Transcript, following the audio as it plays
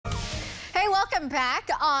Welcome back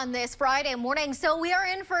on this Friday morning. So we are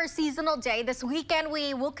in for a seasonal day. This weekend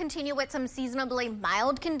we will continue with some seasonably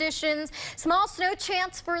mild conditions. Small snow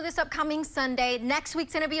chance for this upcoming Sunday. Next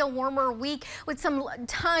week's going to be a warmer week with some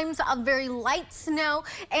times of very light snow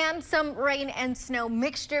and some rain and snow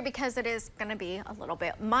mixture because it is going to be a little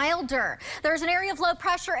bit milder. There's an area of low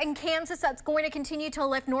pressure in Kansas that's going to continue to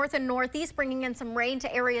lift north and northeast, bringing in some rain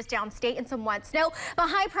to areas downstate and some wet snow. But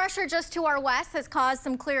high pressure just to our west has caused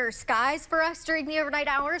some clearer skies for us during the overnight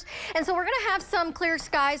hours. And so we're going to have some clear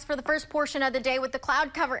skies for the first portion of the day with the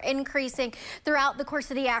cloud cover increasing throughout the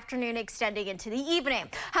course of the afternoon, extending into the evening.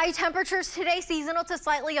 High temperatures today seasonal to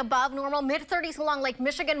slightly above normal, mid-30s along Lake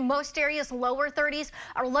Michigan, most areas lower 30s.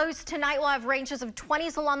 Our lows tonight will have ranges of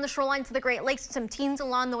 20s along the shorelines of the Great Lakes, some teens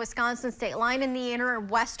along the Wisconsin state line in the inner and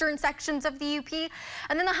western sections of the UP.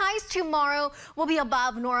 And then the highs tomorrow will be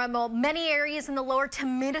above normal. Many areas in the lower to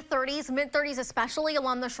mid-30s especially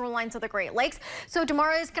along the shorelines of the Great Lakes. So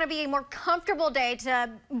tomorrow is going to be a more comfortable day to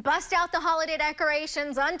bust out the holiday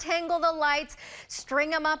decorations, untangle the lights, string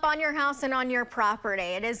them up on your house and on your property.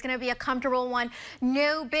 It is going to be a comfortable one.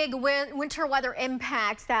 No big winter weather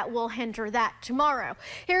impacts that will hinder that tomorrow.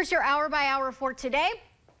 Here's your hour by hour for today.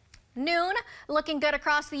 Noon, looking good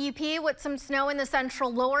across the UP with some snow in the central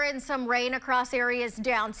lower and some rain across areas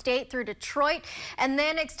downstate through Detroit. And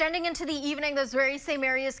then extending into the evening, those very same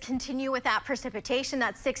areas continue with that precipitation.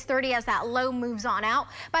 That's 6:30 as that low moves on out.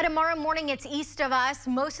 By tomorrow morning, it's east of us.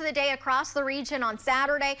 Most of the day across the region on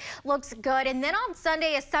Saturday looks good. And then on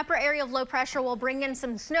Sunday, a separate area of low pressure will bring in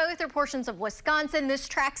some snow through portions of Wisconsin. This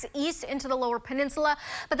tracks east into the lower peninsula,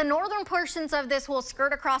 but the northern portions of this will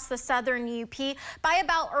skirt across the southern UP by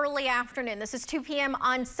about early afternoon. This is 2 p.m.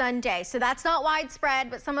 on Sunday, so that's not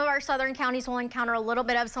widespread, but some of our southern counties will encounter a little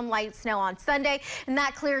bit of some light snow on Sunday, and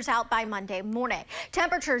that clears out by Monday morning.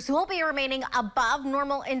 Temperatures will be remaining above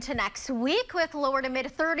normal into next week with lower to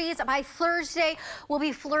mid-30s. By Thursday, we'll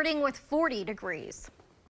be flirting with 40 degrees.